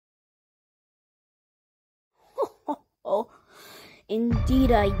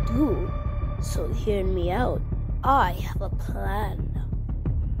Indeed I do. So hear me out. I have a plan.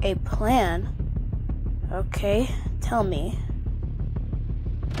 A plan? Okay, tell me.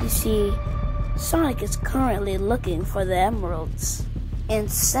 You see, Sonic is currently looking for the emeralds.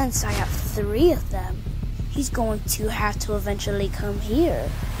 And since I have 3 of them, he's going to have to eventually come here.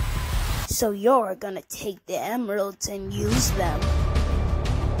 So you're gonna take the emeralds and use them.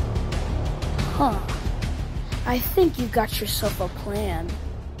 Huh. I think you got yourself a plan.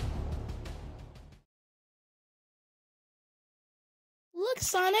 Look,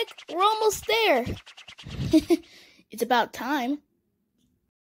 Sonic, we're almost there. It's about time.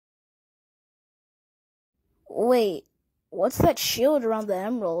 Wait, what's that shield around the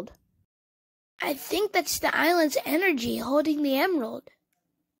emerald? I think that's the island's energy holding the emerald.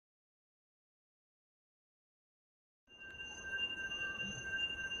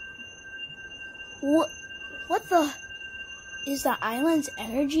 What the? Is the island's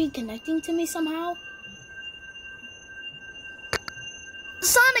energy connecting to me somehow?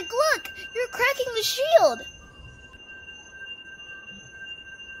 Sonic, look! You're cracking the shield!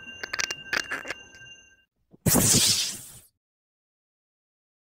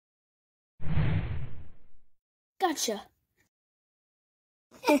 Gotcha.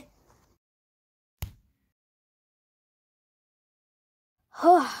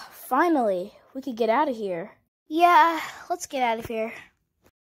 Finally, we could get out of here. Yeah, let's get out of here.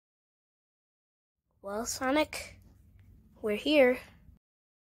 Well, Sonic, we're here.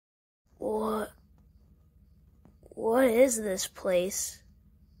 What is this place?